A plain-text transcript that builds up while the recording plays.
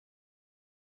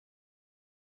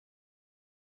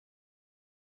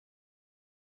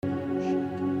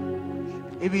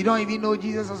If you don't even know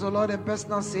Jesus as your Lord and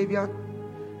personal Savior,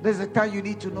 this is the time you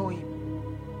need to know Him.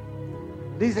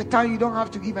 This is the time you don't have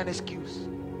to give an excuse.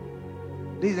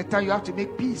 This is the time you have to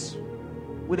make peace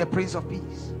with the Prince of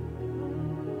Peace.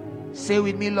 Say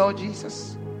with me, Lord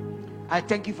Jesus, I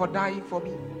thank you for dying for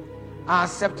me. I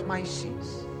accept my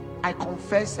sins. I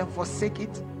confess and forsake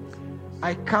it.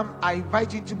 I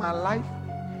invite you into my life.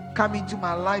 Come into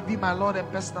my life, be my Lord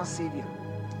and personal Savior.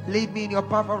 Lead me in your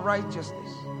path of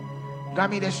righteousness.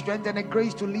 Grant me the strength and the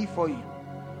grace to live for you.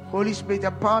 Holy Spirit,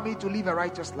 empower me to live a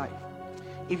righteous life.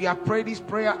 If you have prayed this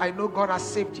prayer, I know God has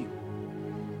saved you.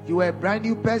 You are a brand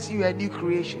new person, you are a new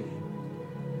creation.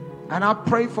 And I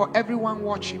pray for everyone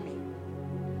watching me.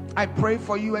 I pray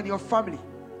for you and your family.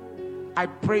 I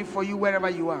pray for you wherever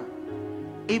you are.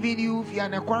 Even you, if you are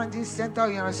in a quarantine center, or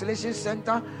you are in a isolation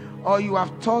center, or you have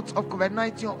thoughts of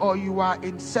COVID-19, or you are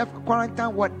in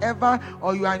self-quarantine, whatever,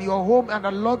 or you are in your home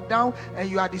under lockdown, and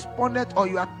you are despondent, or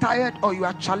you are tired, or you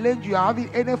are challenged, you are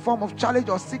having any form of challenge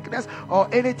or sickness or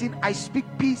anything, I speak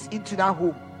peace into that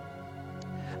home.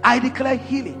 I declare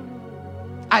healing.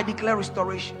 I declare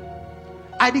restoration.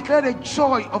 I declare the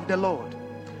joy of the Lord.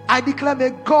 I declare,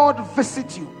 may God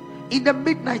visit you in the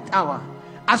midnight hour.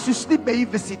 As you sleep, may He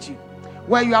visit you.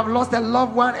 Where you have lost a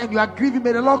loved one and you are grieving,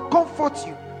 may the Lord comfort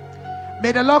you.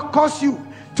 May the Lord cause you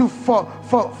to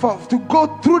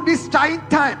go through this trying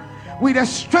time with the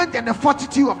strength and the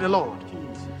fortitude of the Lord.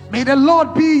 May the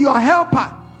Lord be your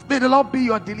helper. May the Lord be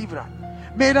your deliverer.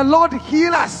 May the Lord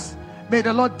heal us. May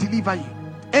the Lord deliver you.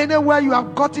 Anywhere you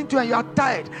have gotten to and you are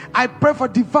tired, I pray for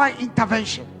divine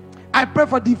intervention. I pray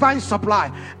for divine supply.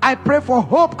 I pray for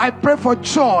hope. I pray for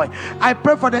joy. I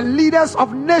pray for the leaders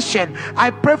of nations.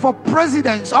 I pray for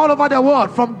presidents all over the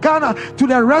world, from Ghana to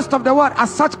the rest of the world at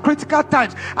such critical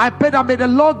times. I pray that may the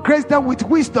Lord grace them with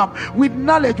wisdom, with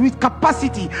knowledge, with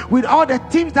capacity, with all the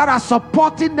teams that are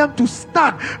supporting them to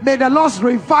stand. May the Lord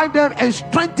revive them and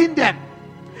strengthen them.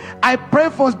 I pray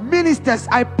for ministers.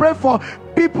 I pray for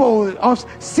people of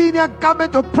senior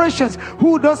government operations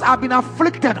who those have been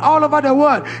afflicted all over the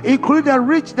world, including the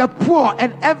rich, the poor,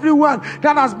 and everyone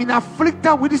that has been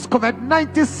afflicted with this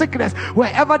COVID-19 sickness,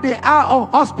 wherever they are on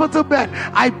hospital bed.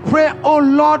 I pray, oh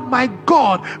Lord my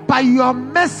God, by your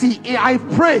mercy, I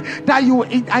pray that you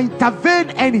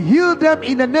intervene and heal them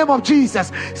in the name of Jesus.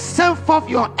 Send forth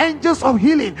your angels of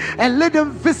healing and let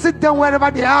them visit them wherever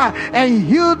they are and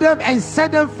heal them and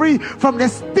set them free from the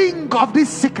sting of this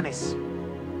sickness.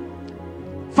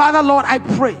 Father, Lord, I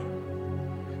pray,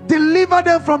 deliver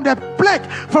them from the plague,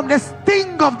 from the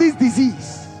sting of this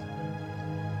disease.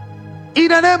 In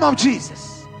the name of Jesus.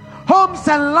 Homes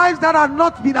and lives that are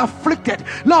not been afflicted,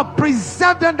 Lord,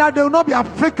 preserve them that they will not be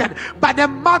afflicted. By the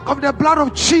mark of the blood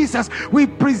of Jesus, we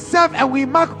preserve and we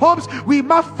mark homes, we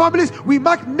mark families, we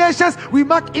mark nations, we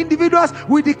mark individuals.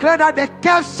 We declare that the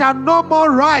curse shall no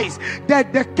more rise,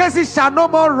 that the curses shall no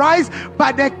more rise,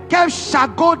 but the curse shall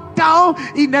go down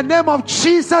in the name of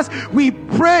Jesus. We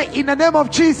pray in the name of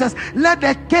Jesus, let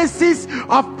the cases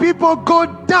of people go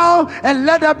down and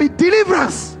let there be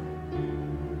deliverance.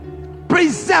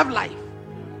 Preserve life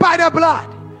by the blood.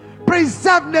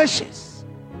 Preserve nations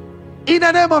in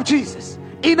the name of Jesus.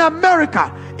 In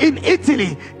America, in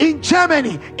Italy, in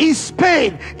Germany, in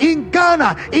Spain, in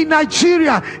Ghana, in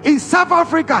Nigeria, in South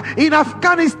Africa, in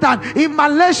Afghanistan, in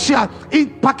Malaysia,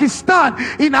 in Pakistan,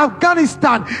 in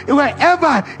Afghanistan,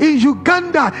 wherever, in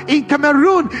Uganda, in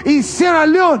Cameroon, in Sierra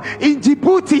Leone, in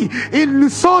Djibouti, in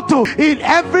Lesotho, in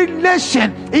every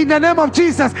nation, in the name of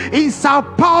Jesus, in Sao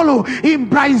Paulo, in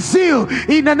Brazil,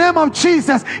 in the name of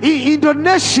Jesus, in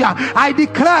Indonesia, I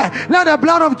declare, let the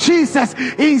blood of Jesus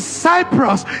in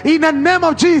Cyprus, in the name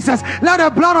of Jesus, let the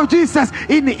blood of Jesus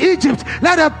in Egypt,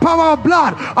 let the power of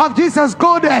blood of Jesus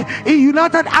go there in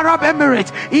United Arab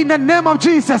Emirates. In the name of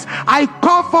Jesus, I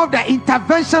call for the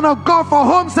intervention of God for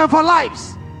homes and for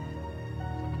lives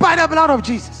by the blood of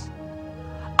Jesus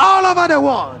all over the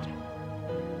world.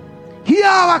 Hear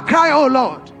our cry, O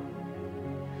Lord.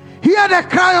 Hear the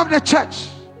cry of the church.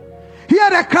 Hear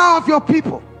the cry of your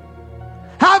people.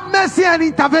 Have mercy and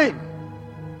intervene.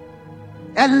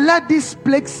 And let this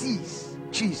plague cease,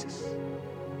 Jesus.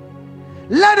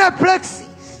 Let the plague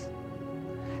cease.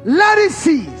 Let it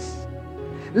cease.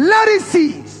 Let it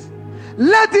cease.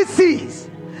 Let it cease.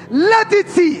 Let it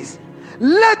cease.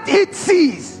 Let it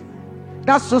cease.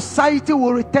 That society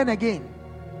will return again.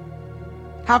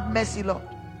 Have mercy, Lord.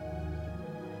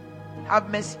 Have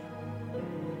mercy.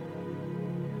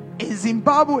 In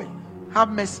Zimbabwe, have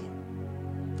mercy.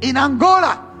 In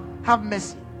Angola, have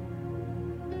mercy.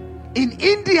 In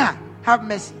India, have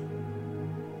mercy.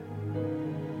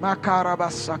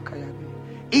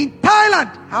 In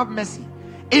Thailand, have mercy.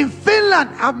 In Finland,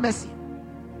 have mercy.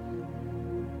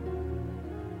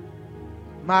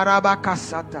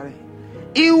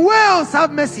 In Wales,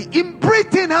 have mercy. In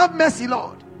Britain, have mercy,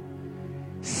 Lord.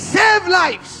 Save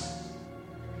lives.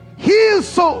 Heal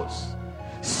souls.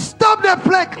 Stop the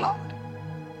plague, Lord.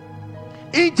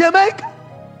 In Jamaica,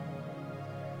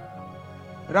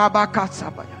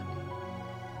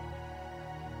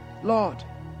 Lord.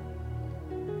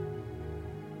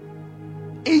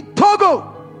 In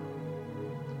Togo,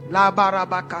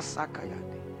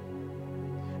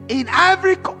 in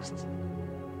Ivory Coast,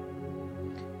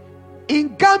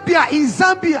 in Gambia, in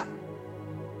Zambia,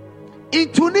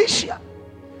 in Tunisia,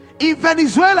 in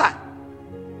Venezuela,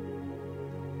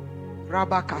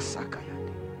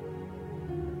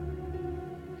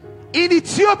 in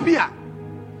Ethiopia,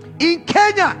 in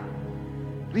Kenya,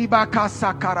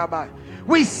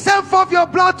 we send forth your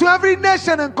blood to every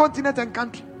nation and continent and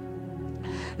country,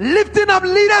 lifting up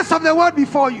leaders of the world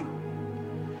before you,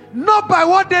 not by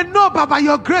what they know, but by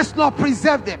your grace, Lord.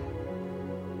 Preserve them,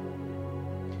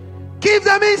 give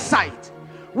them insight.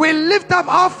 We lift up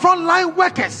our frontline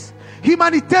workers,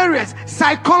 humanitarians,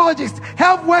 psychologists,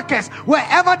 health workers,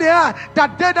 wherever they are,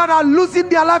 that they that are losing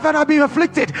their life and are being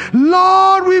afflicted,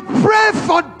 Lord, we pray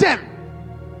for them.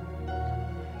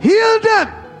 Heal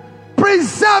them,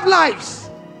 preserve lives,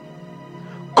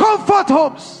 comfort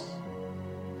homes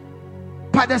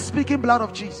by the speaking blood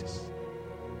of Jesus.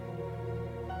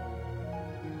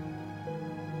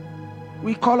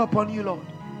 We call upon you, Lord,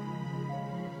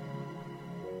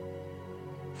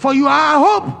 for you are our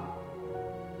hope.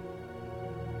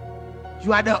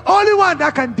 You are the only one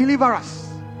that can deliver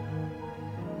us.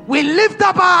 We lift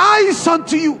up our eyes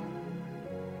unto you.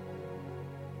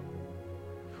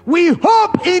 We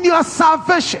hope in your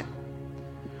salvation.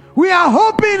 We are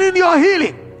hoping in your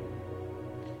healing.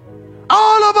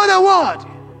 All over the world,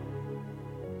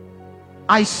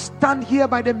 I stand here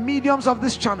by the mediums of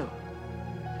this channel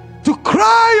to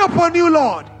cry upon you,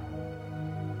 Lord.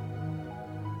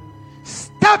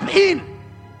 Step in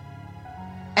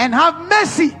and have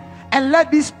mercy and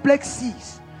let this plague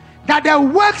cease, that the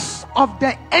works of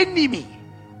the enemy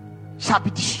shall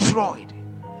be destroyed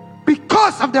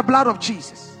because of the blood of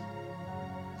Jesus.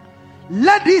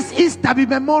 Let this Easter be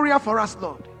memorial for us,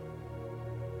 Lord,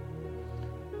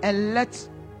 and let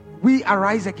we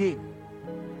arise again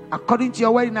according to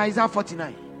your word in Isaiah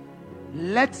 49.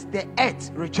 Let the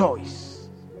earth rejoice.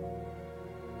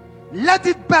 Let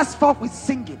it burst forth with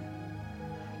singing.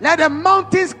 Let the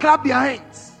mountains clap their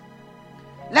hands.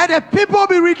 Let the people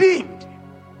be redeemed.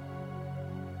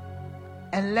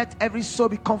 And let every soul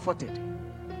be comforted,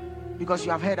 because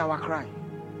you have heard our cry.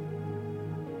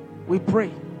 We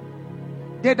pray,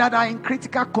 they that are in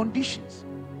critical conditions,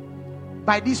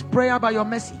 by this prayer, by your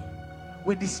mercy,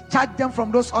 we discharge them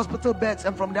from those hospital beds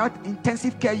and from their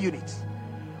intensive care units.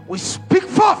 We speak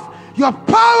forth your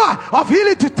power of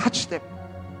healing to touch them,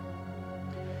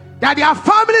 that their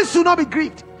families should not be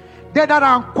grieved. They that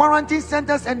are in quarantine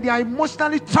centers and they are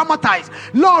emotionally traumatized,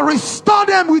 Lord, restore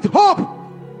them with hope.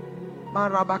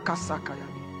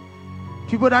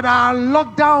 People that are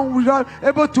locked down, without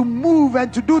able to move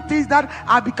and to do things that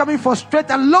are becoming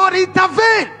frustrated, Lord,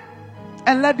 intervene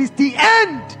and let this thing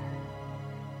end,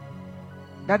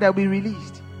 that they'll be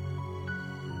released.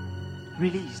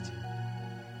 Released.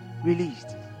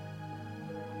 Released.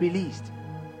 Released.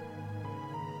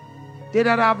 They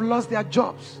that have lost their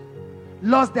jobs,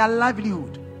 lost their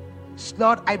livelihood,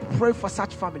 Lord, I pray for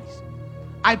such families.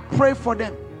 I pray for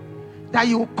them, that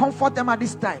you will comfort them at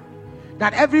this time,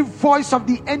 that every voice of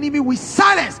the enemy we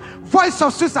silence, voice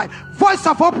of suicide, voice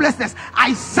of hopelessness,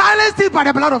 I silence it by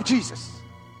the blood of Jesus.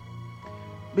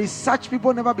 May such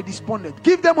people never be despondent.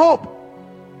 Give them hope,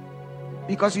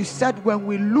 because you said when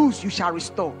we lose, you shall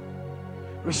restore.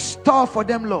 Restore for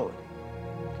them, Lord,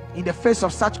 in the face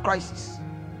of such crisis.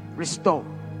 Restore,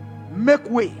 make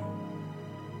way,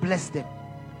 bless them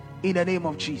in the name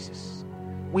of Jesus.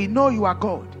 We know you are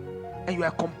God and you are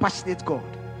a compassionate God.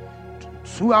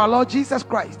 Through our Lord Jesus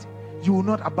Christ, you will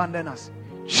not abandon us.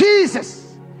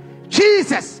 Jesus,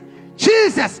 Jesus,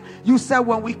 Jesus, you said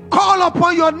when we call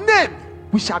upon your name,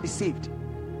 we shall be saved.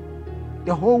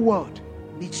 The whole world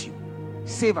needs you.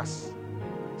 Save us,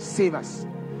 save us,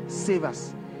 save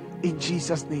us. In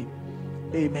Jesus' name,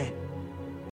 amen.